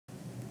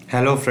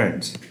Hello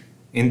friends,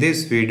 in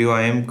this video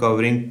I am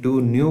covering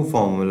two new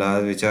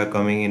formulas which are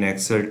coming in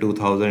Excel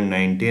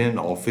 2019 and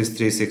Office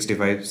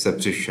 365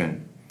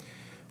 subscription.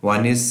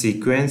 One is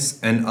sequence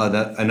and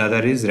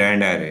another is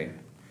Randarray.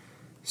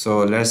 So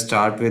let's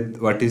start with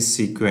what is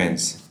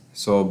sequence.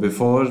 So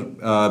before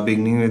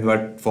beginning with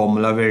what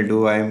formula will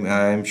do, I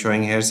am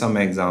showing here some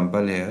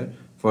example here.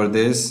 For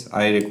this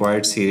I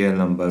required serial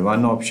number.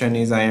 One option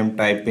is I am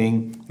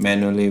typing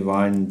manually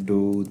 1,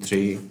 2,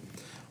 3.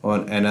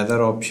 On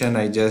another option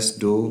I just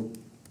do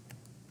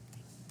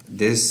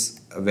this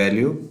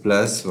value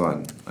plus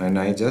 1 and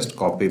I just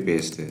copy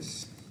paste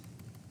this.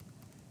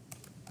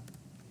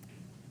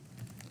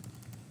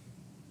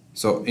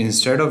 So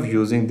instead of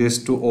using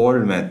this two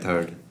old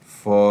method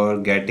for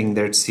getting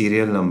that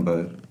serial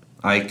number,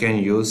 I can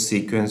use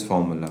sequence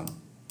formula.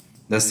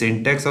 The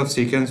syntax of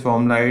sequence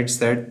formula is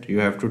that you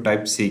have to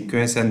type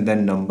sequence and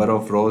then number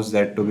of rows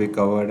that to be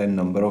covered and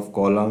number of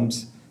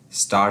columns,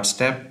 start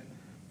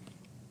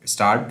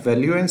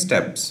value and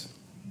steps.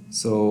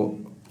 So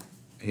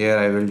here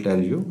I will tell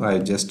you, I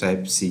just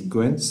type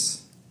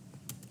sequence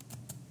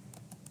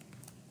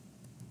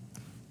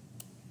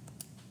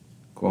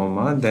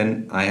comma,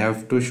 then I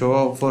have to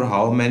show for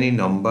how many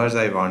numbers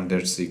I want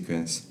that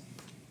sequence.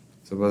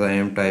 Suppose I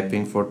am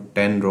typing for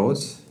 10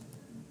 rows,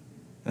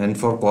 and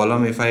for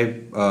column if I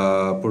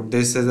put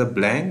this as a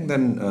blank,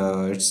 then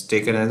it's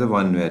taken as a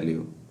 1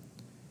 value.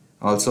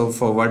 Also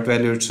for what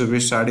value it should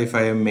be start, if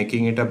I am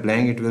making it a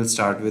blank, it will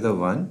start with a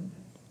 1,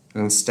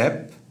 and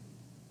step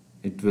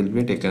it will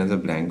be taken as a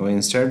blank. Or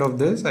instead of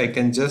this I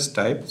can just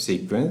type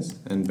sequence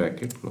and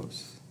bracket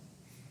close.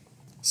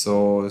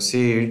 So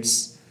see,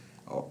 it's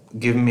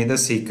give me the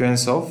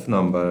sequence of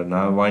number.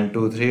 Now 1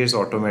 2 3 is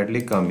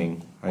automatically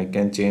coming. I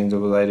can change,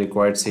 because I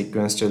required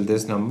sequence till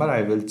this number,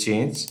 I will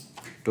change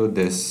to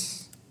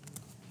this,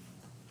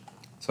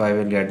 so I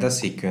will get the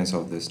sequence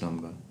of this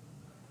number.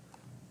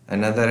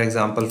 Another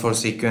example for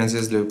sequence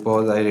is,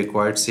 suppose I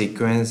required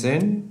sequence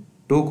in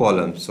 2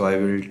 columns, so I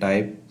will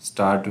type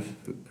start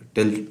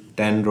till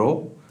 10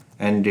 row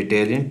and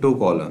detail in 2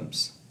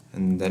 columns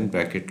and then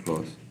bracket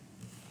close.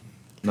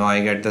 Now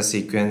I get the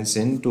sequence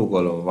in 2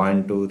 columns,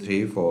 1 2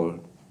 3 4,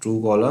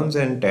 2 columns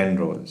and 10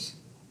 rows.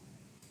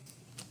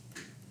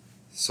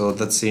 So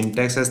the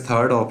syntax has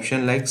third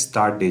option like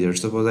start digit.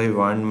 Suppose I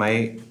want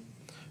my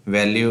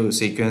value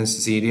sequence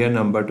serial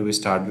number to be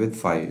start with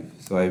 5,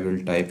 so I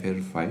will type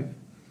here 5,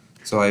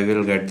 so I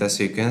will get the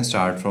sequence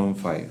start from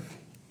 5.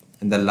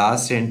 And the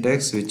last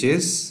syntax, which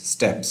is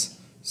steps.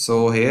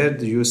 So here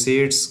you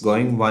see it's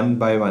going one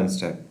by one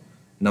step.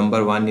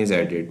 Number 1 is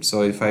added,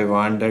 so if I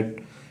want that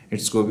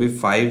it's going to be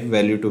 5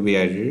 value to be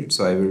added,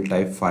 so I will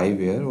type 5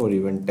 here, or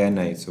even 10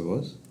 I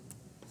suppose.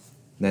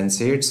 Then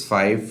say it's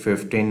 5,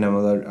 15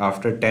 number,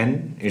 after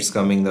 10 it's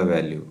coming the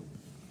value.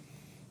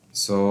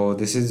 So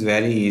this is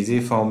very easy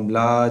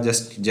formula,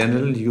 just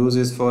general use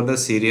is for the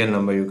serial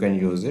number, you can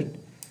use it.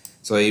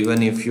 So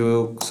even if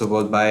you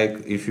suppose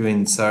if you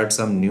insert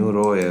some new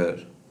row here,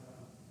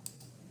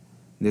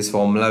 this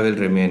formula will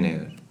remain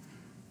here.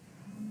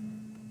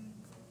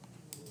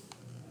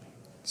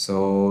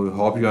 So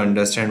hope you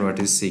understand what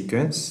is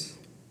sequence.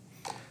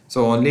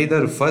 So only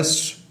the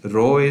first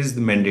row is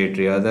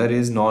mandatory, other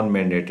is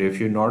non-mandatory. If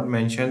you not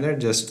mention that,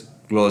 just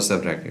close the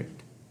bracket.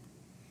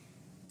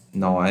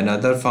 Now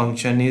another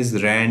function is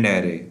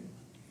Randarray.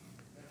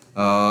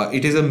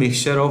 It is a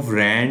mixture of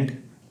rand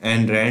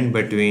and rand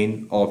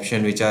between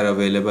option which are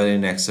available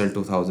in Excel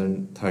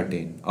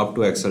 2013 up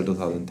to Excel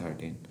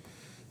 2013.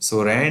 So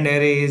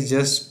Randarray is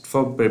just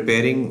for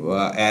preparing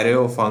array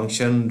of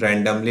function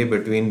randomly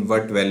between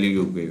what value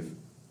you give.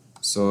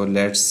 So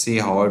let's see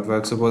how it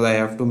works. Suppose I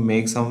have to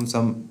make some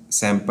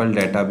sample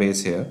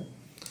database here.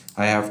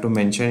 I have to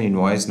mention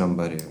invoice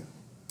number here.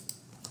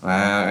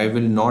 I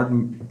will not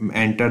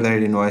enter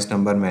that invoice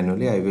number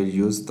manually. I will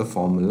use the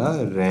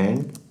formula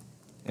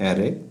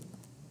Randarray.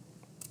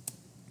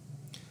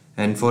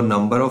 And for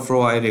number of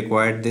row I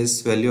required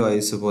this value.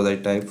 I suppose I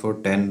type for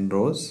 10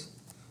 rows.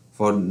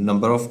 For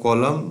number of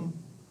column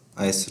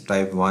I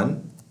type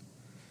 1.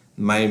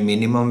 My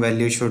minimum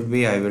value should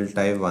be, I will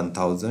type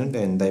 1000,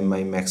 and then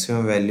my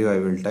maximum value I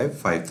will type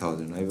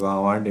 5000. I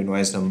want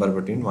invoice number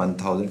between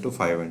 1000 to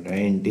 500. And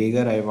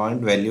integer I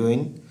want value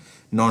in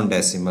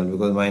non-decimal,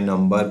 because my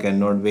number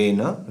cannot be in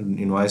a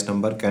invoice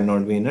number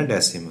cannot be in a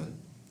decimal.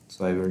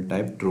 So I will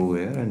type true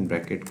here and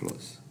bracket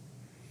close.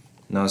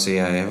 Now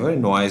say I have an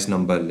invoice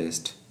number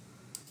list.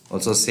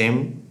 Also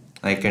same,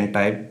 I can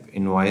type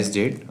invoice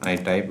date. I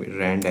type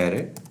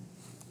Randarray.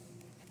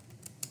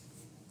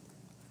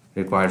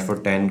 Required for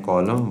 10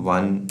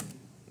 column,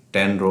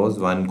 10 rows,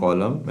 1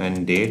 column,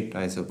 and date.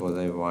 I suppose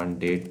I want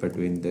date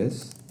between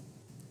this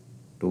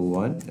 2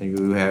 1.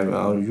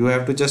 You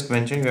have to just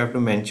mention, you have to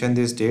mention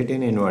this date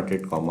in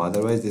inverted comma,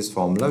 otherwise this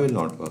formula will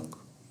not work.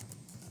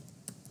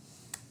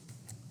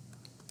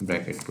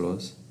 Bracket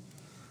close.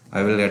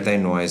 I will get the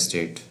invoice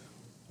date.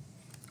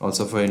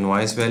 Also for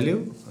invoice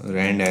value,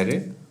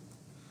 Randarray,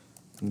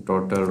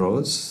 total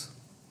rows,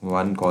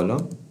 1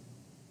 column,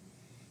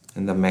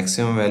 and the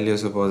maximum value,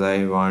 suppose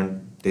I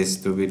want this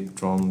to be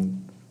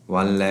from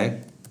 1 lakh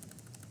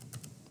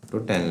to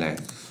 10 lakh.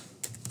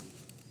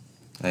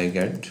 I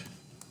get.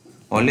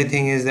 Only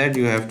thing is that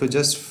you have to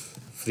just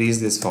freeze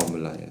this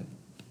formula here.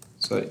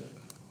 So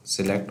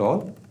select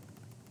all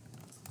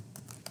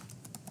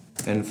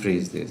and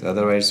freeze this,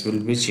 otherwise it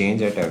will be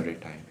changed at every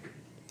time.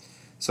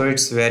 So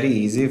it's very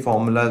easy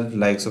formula.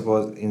 Like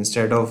suppose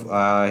instead of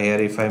here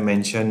if I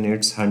mention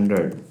it's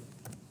 100,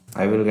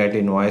 I will get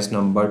invoice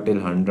number till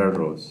 100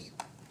 rows.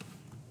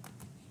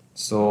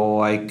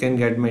 So I can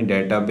get my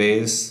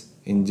database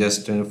in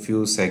just a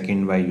few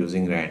seconds by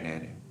using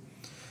Randarray.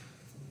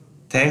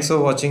 Thanks for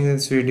watching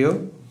this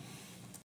video.